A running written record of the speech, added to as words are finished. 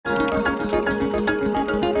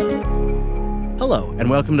Hello, and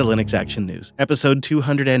welcome to Linux Action News, episode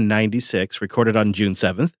 296, recorded on June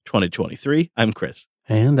 7th, 2023. I'm Chris.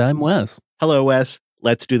 And I'm Wes. Hello, Wes.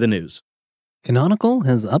 Let's do the news. Canonical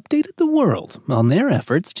has updated the world on their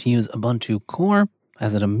efforts to use Ubuntu Core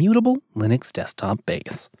as an immutable Linux desktop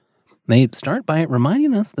base. They start by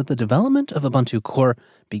reminding us that the development of Ubuntu Core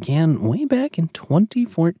began way back in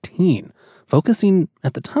 2014, focusing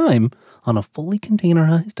at the time on a fully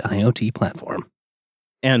containerized IoT platform.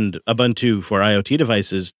 And Ubuntu for IoT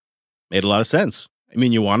devices made a lot of sense. I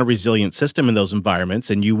mean, you want a resilient system in those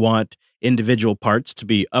environments, and you want individual parts to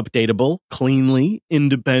be updatable cleanly,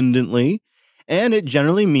 independently, and it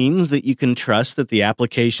generally means that you can trust that the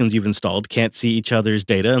applications you've installed can't see each other's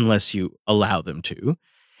data unless you allow them to.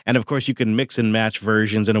 And of course, you can mix and match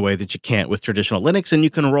versions in a way that you can't with traditional Linux, and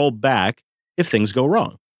you can roll back if things go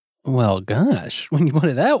wrong. Well, gosh, when you put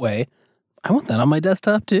it that way, I want that on my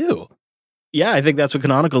desktop too. Yeah, I think that's what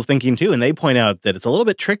Canonical's thinking too, and they point out that it's a little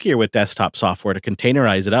bit trickier with desktop software to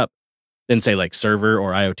containerize it up than, say, like server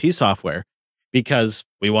or IoT software, because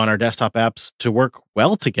we want our desktop apps to work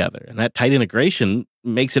well together, and that tight integration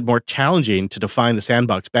makes it more challenging to define the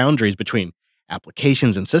sandbox boundaries between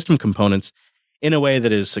applications and system components in a way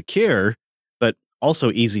that is secure, but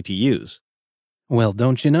also easy to use. Well,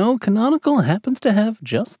 don't you know, Canonical happens to have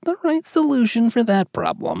just the right solution for that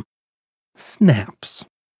problem. Snaps.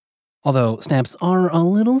 Although snaps are a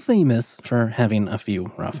little famous for having a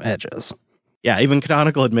few rough edges. Yeah, even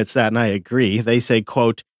Canonical admits that, and I agree. They say,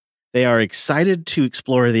 quote, they are excited to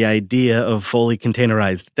explore the idea of fully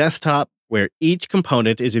containerized desktop where each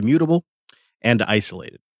component is immutable and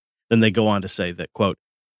isolated. Then they go on to say that, quote,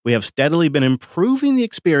 we have steadily been improving the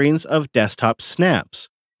experience of desktop snaps,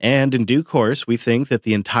 and in due course, we think that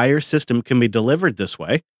the entire system can be delivered this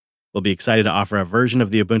way. We'll be excited to offer a version of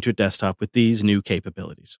the Ubuntu desktop with these new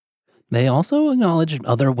capabilities. They also acknowledge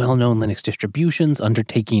other well-known Linux distributions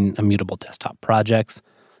undertaking immutable desktop projects,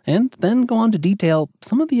 and then go on to detail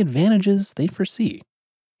some of the advantages they foresee.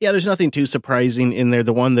 Yeah, there's nothing too surprising in there.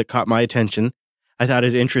 The one that caught my attention, I thought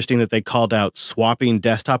is interesting that they called out swapping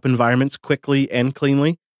desktop environments quickly and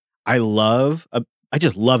cleanly. I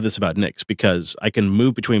just love this about Nix because I can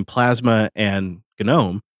move between Plasma and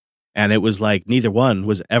GNOME, and it was like neither one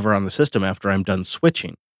was ever on the system after I'm done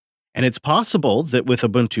switching. And it's possible that with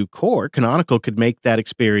Ubuntu Core, Canonical could make that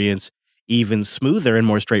experience even smoother and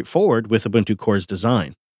more straightforward with Ubuntu Core's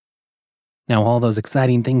design. Now, all those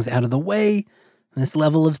exciting things out of the way, this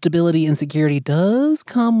level of stability and security does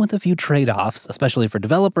come with a few trade-offs, especially for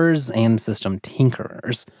developers and system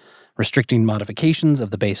tinkerers, restricting modifications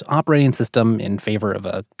of the base operating system in favor of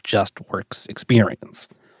a just works experience.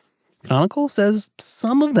 Canonical says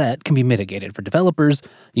some of that can be mitigated for developers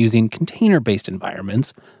using container-based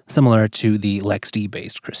environments, similar to the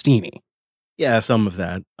LXD-based Christini. Yeah, some of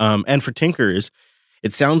that. And for tinkerers,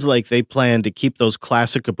 it sounds like they plan to keep those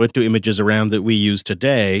classic Ubuntu images around that we use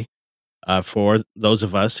today for those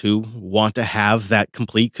of us who want to have that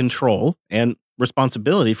complete control and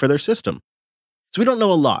responsibility for their system. So we don't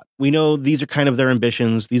know a lot. We know these are kind of their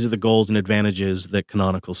ambitions. These are the goals and advantages that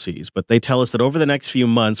Canonical sees. But they tell us that over the next few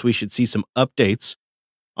months, we should see some updates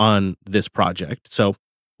on this project. So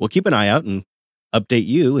we'll keep an eye out and update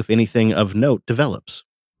you if anything of note develops.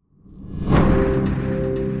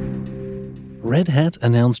 Red Hat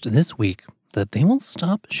announced this week that they will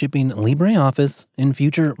stop shipping LibreOffice in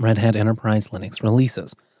future Red Hat Enterprise Linux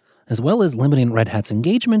releases, as well as limiting Red Hat's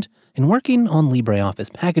engagement in working on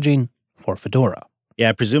LibreOffice packaging for Fedora.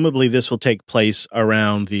 Yeah, presumably this will take place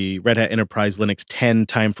around the Red Hat Enterprise Linux 10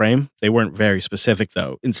 timeframe. They weren't very specific,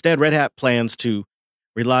 though. Instead, Red Hat plans to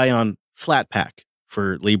rely on Flatpak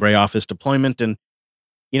for LibreOffice deployment. And,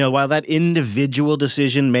 you know, while that individual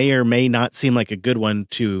decision may or may not seem like a good one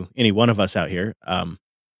to any one of us out here, I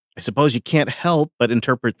suppose you can't help but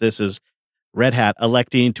interpret this as Red Hat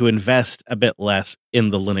electing to invest a bit less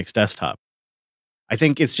in the Linux desktop. I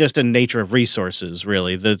think it's just a nature of resources,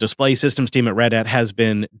 really. The display systems team at Red Hat has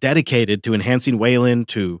been dedicated to enhancing Wayland,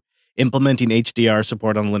 to implementing HDR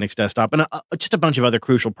support on Linux desktop, and just a bunch of other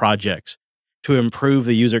crucial projects to improve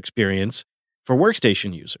the user experience for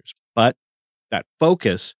workstation users. But that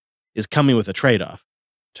focus is coming with a trade-off.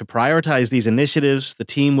 To prioritize these initiatives, the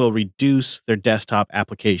team will reduce their desktop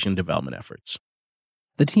application development efforts.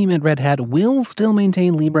 The team at Red Hat will still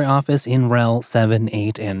maintain LibreOffice in RHEL 7,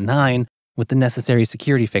 8, and 9, with the necessary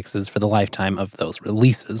security fixes for the lifetime of those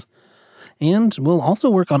releases. And we'll also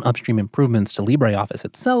work on upstream improvements to LibreOffice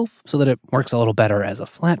itself so that it works a little better as a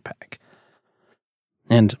Flatpak.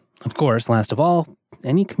 And, of course, last of all,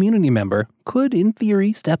 any community member could, in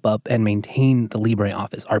theory, step up and maintain the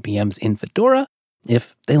LibreOffice RPMs in Fedora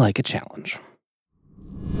if they like a challenge.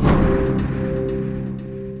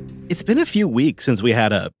 It's been a few weeks since we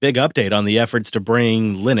had a big update on the efforts to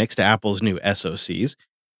bring Linux to Apple's new SoCs,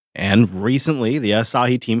 and recently the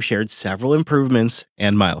Asahi team shared several improvements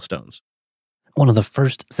and milestones. One of the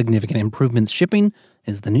first significant improvements shipping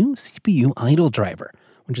is the new CPU idle driver,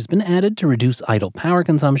 which has been added to reduce idle power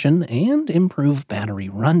consumption and improve battery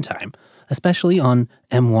runtime, especially on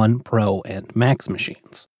M1 Pro and Max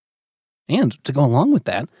machines. And to go along with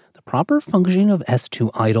that, the proper functioning of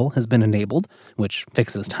S2 idle has been enabled, which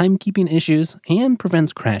fixes timekeeping issues and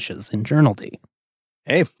prevents crashes in journal D.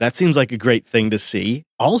 Hey, that seems like a great thing to see.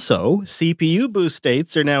 Also, CPU boost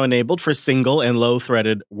states are now enabled for single and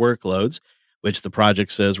low-threaded workloads, which the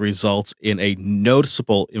project says results in a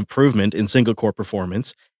noticeable improvement in single-core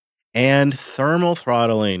performance. And thermal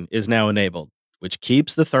throttling is now enabled, which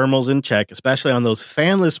keeps the thermals in check, especially on those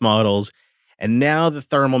fanless models. And now the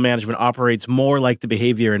thermal management operates more like the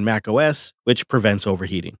behavior in macOS, which prevents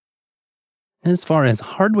overheating. As far as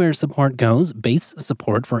hardware support goes, base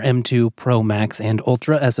support for M2 Pro, Max, and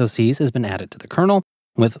Ultra SoCs has been added to the kernel,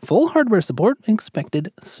 with full hardware support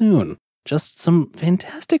expected soon. Just some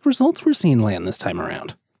fantastic results we're seeing land this time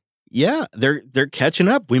around. Yeah, they're catching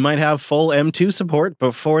up. We might have full M2 support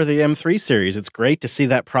before the M3 series. It's great to see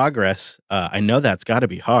that progress. I know that's got to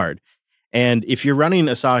be hard. And if you're running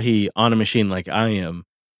Asahi on a machine like I am,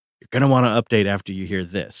 you're going to want to update after you hear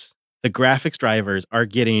this. The graphics drivers are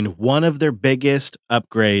getting one of their biggest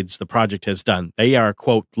upgrades the project has done. They are,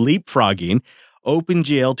 quote, leapfrogging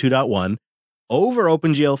OpenGL 2.1 over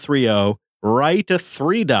OpenGL 3.0 right to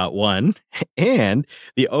 3.1, and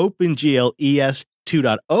the OpenGL ES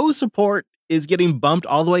 2.0 support is getting bumped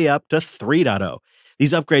all the way up to 3.0.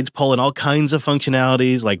 These upgrades pull in all kinds of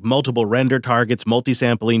functionalities like multiple render targets,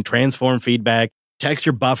 multi-sampling, transform feedback,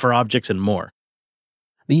 texture buffer objects, and more.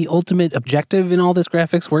 The ultimate objective in all this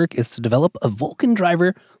graphics work is to develop a Vulkan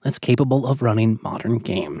driver that's capable of running modern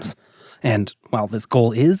games. And while this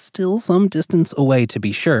goal is still some distance away to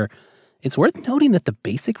be sure, it's worth noting that the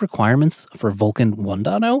basic requirements for Vulkan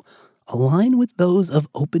 1.0 align with those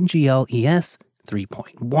of OpenGL ES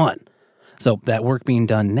 3.1. So that work being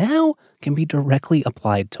done now can be directly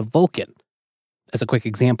applied to Vulkan. As a quick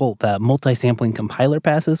example, the multi-sampling compiler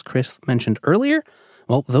passes Chris mentioned earlier,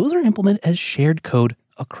 well, those are implemented as shared code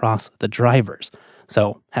across the drivers.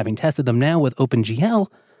 So having tested them now with OpenGL,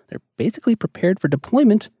 they're basically prepared for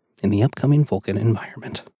deployment in the upcoming Vulkan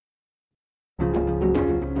environment.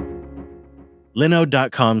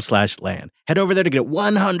 Linode.com/LAN. Head over there to get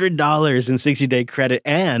 $100 in 60-day credit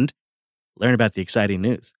and learn about the exciting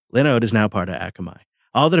news. Linode is now part of Akamai.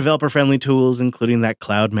 All the developer-friendly tools, including that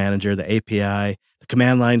cloud manager, the API, the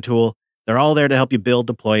command line tool, they're all there to help you build,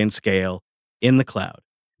 deploy, and scale in the cloud.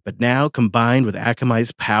 But now, combined with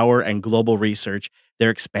Akamai's power and global research, they're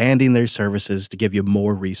expanding their services to give you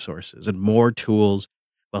more resources and more tools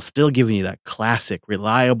while still giving you that classic,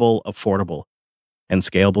 reliable, affordable, and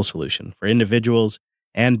scalable solution for individuals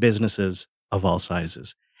and businesses of all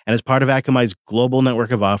sizes. And as part of Akamai's global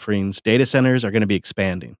network of offerings, data centers are going to be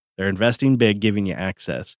expanding. They're investing big, giving you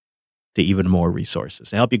access to even more resources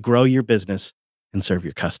to help you grow your business and serve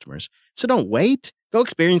your customers. So don't wait. Go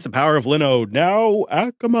experience the power of Linode. Now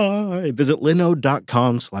Akamai. Visit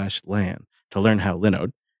linode.com/LAN to learn how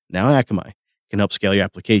Linode, now Akamai, can help scale your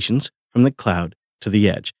applications from the cloud to the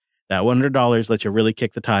edge. That $100 lets you really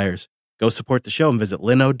kick the tires. Go support the show and visit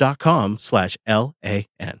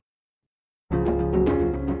linode.com/LAN.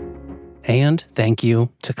 And thank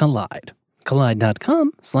you to Collide.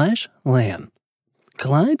 Collide.com/LAN.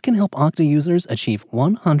 Collide can help Okta users achieve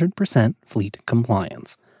 100% fleet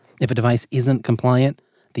compliance. If a device isn't compliant,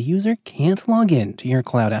 the user can't log in to your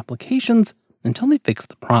cloud applications until they fix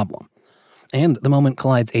the problem. And the moment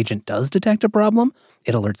Collide's agent does detect a problem,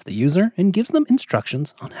 it alerts the user and gives them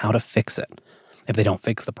instructions on how to fix it. If they don't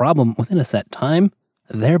fix the problem within a set time,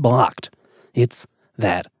 they're blocked. It's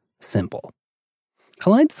that simple.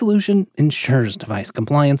 Collide's solution ensures device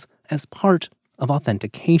compliance as part of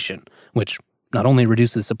authentication, which not only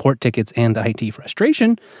reduces support tickets and IT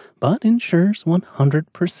frustration, but ensures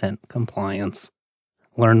 100% compliance.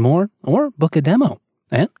 Learn more or book a demo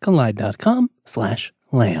at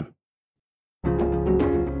collide.com/LAN.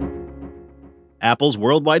 Apple's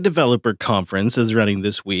Worldwide Developer Conference is running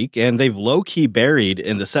this week, and they've low-key buried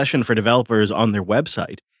in the session for developers on their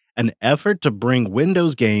website an effort to bring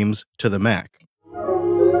Windows games to the Mac.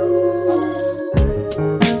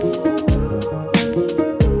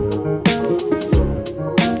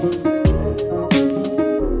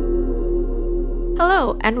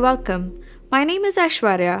 Hello and welcome. My name is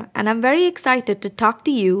Aishwarya, and I'm very excited to talk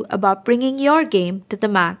to you about bringing your game to the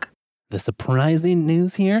Mac. The surprising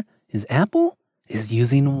news here is Apple is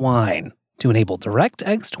using Wine to enable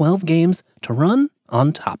DirectX 12 games to run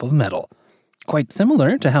on top of Metal. Quite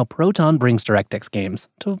similar to how Proton brings DirectX games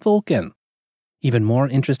to Vulkan. Even more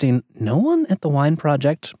interesting, no one at the Wine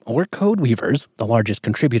Project or Codeweavers, the largest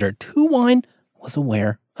contributor to Wine, was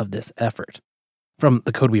aware of this effort. From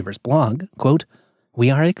the Codeweavers blog, quote, "We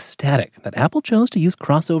are ecstatic that Apple chose to use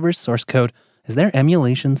Crossover's source code as their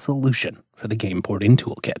emulation solution for the game porting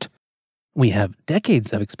toolkit. We have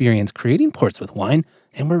decades of experience creating ports with Wine,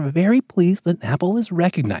 and we're very pleased that Apple is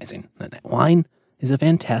recognizing that Wine is a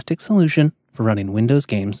fantastic solution for running Windows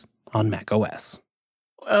games on macOS."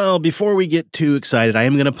 Well, before we get too excited, I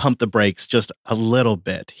am going to pump the brakes just a little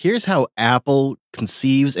bit. Here's how Apple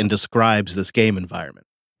conceives and describes this game environment.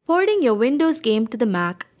 Porting your Windows game to the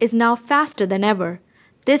Mac is now faster than ever.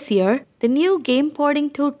 This year, the new Game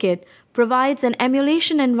Porting Toolkit provides an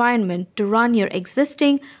emulation environment to run your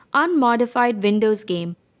existing, unmodified Windows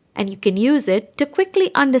game, and you can use it to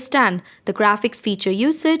quickly understand the graphics feature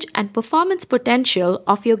usage and performance potential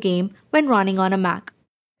of your game when running on a Mac.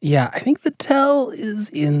 Yeah, I think the tell is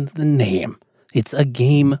in the name. It's a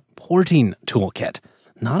game porting toolkit,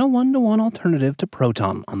 not a one-to-one alternative to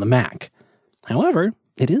Proton on the Mac. However,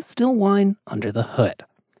 it is still Wine under the hood.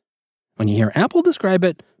 When you hear Apple describe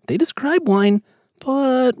it, they describe Wine,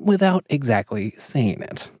 but without exactly saying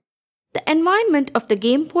it. The environment of the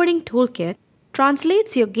Game Porting Toolkit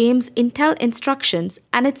translates your game's Intel instructions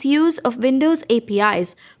and its use of Windows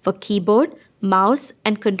APIs for keyboard, mouse,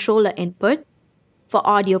 and controller input, for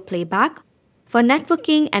audio playback, for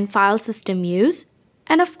networking and file system use,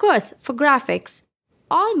 and of course for graphics.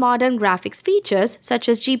 All modern graphics features such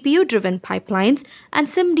as GPU-driven pipelines and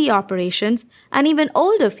SIMD operations, and even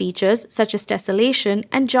older features such as tessellation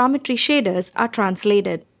and geometry shaders are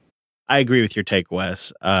translated. I agree with your take,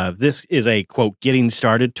 Wes. This is a, quote, getting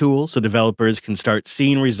started tool so developers can start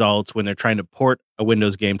seeing results when they're trying to port a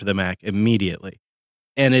Windows game to the Mac immediately.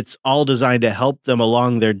 And it's all designed to help them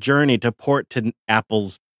along their journey to port to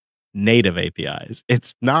Apple's native APIs.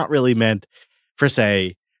 It's not really meant for,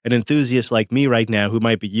 say, an enthusiast like me right now who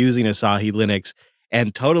might be using Asahi Linux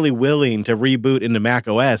and totally willing to reboot into Mac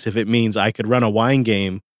OS if it means I could run a Wine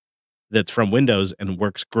game that's from Windows and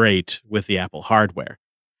works great with the Apple hardware.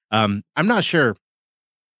 I'm not sure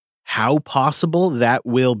how possible that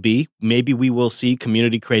will be. Maybe we will see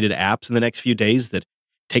community-created apps in the next few days that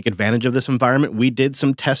take advantage of this environment. We did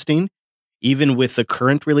some testing. Even with the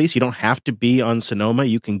current release, you don't have to be on Sonoma.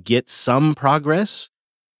 You can get some progress.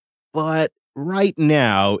 But right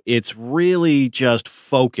now, it's really just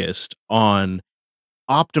focused on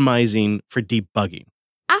optimizing for debugging.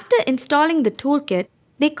 After installing the toolkit,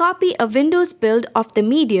 they copy a Windows build of the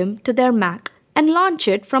medium to their Mac and launch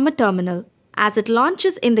it from a terminal. As it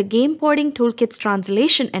launches in the Game Porting Toolkit's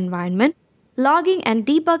translation environment, logging and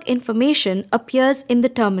debug information appears in the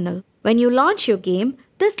terminal. When you launch your game,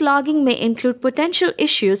 this logging may include potential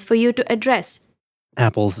issues for you to address.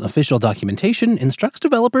 Apple's official documentation instructs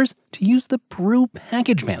developers to use the Brew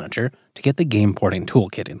package manager to get the Game Porting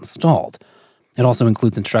Toolkit installed. It also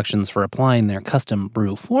includes instructions for applying their custom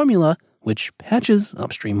Brew formula, which patches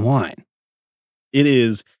upstream Wine. It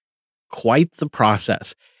is quite the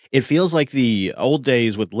process. It feels like the old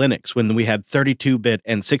days with Linux when we had 32-bit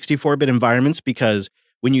and 64-bit environments, because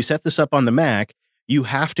when you set this up on the Mac, you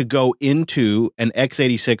have to go into an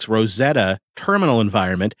x86 Rosetta terminal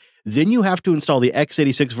environment. Then you have to install the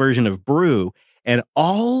x86 version of Brew and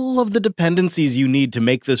all of the dependencies you need to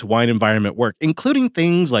make this Wine environment work, including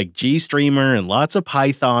things like GStreamer and lots of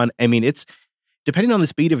Python. I mean, it's depending on the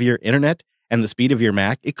speed of your internet and the speed of your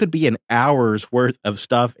Mac, it could be an hour's worth of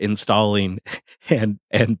stuff installing and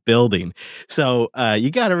building. So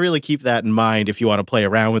you got to really keep that in mind if you want to play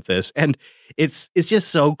around with this. And it's just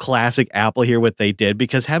so classic Apple here what they did,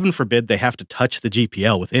 because heaven forbid they have to touch the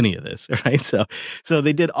GPL with any of this, right? So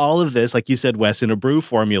they did all of this, like you said, Wes, in a Brew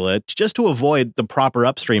formula just to avoid the proper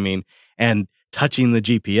upstreaming and touching the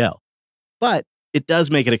GPL. But it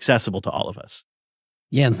does make it accessible to all of us.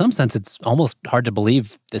 Yeah, in some sense, it's almost hard to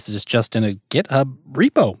believe this is just in a GitHub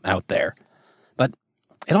repo out there. But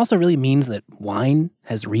it also really means that Wine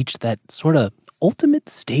has reached that sort of ultimate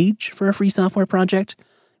stage for a free software project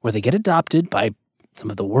where they get adopted by some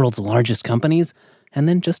of the world's largest companies and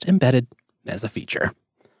then just embedded as a feature.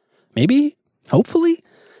 Maybe, hopefully,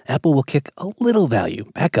 Apple will kick a little value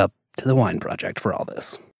back up to the Wine project for all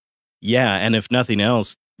this. Yeah, and if nothing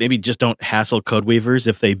else, maybe just don't hassle Codeweavers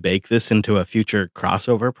if they bake this into a future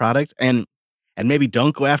crossover product, and maybe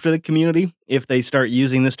don't go after the community if they start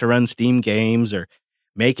using this to run Steam games or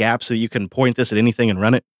make apps so you can point this at anything and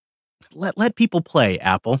run it. Let people play,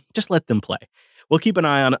 Apple. Just let them play. We'll keep an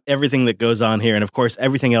eye on everything that goes on here and, of course,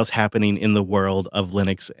 everything else happening in the world of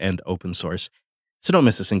Linux and open source. So don't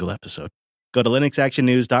miss a single episode. Go to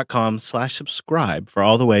linuxactionnews.com/subscribe for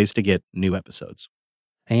all the ways to get new episodes.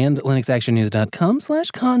 And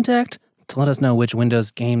linuxactionnews.com/contact to let us know which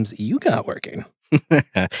Windows games you got working.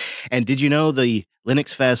 And did you know the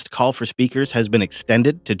Linux Fest call for speakers has been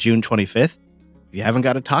extended to June 25th? If you haven't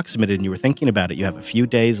got a talk submitted and you were thinking about it, you have a few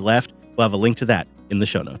days left. We'll have a link to that in the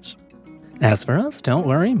show notes. As for us, don't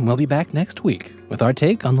worry, we'll be back next week with our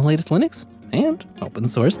take on the latest Linux and open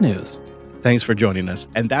source news. Thanks for joining us.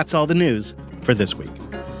 And that's all the news for this week.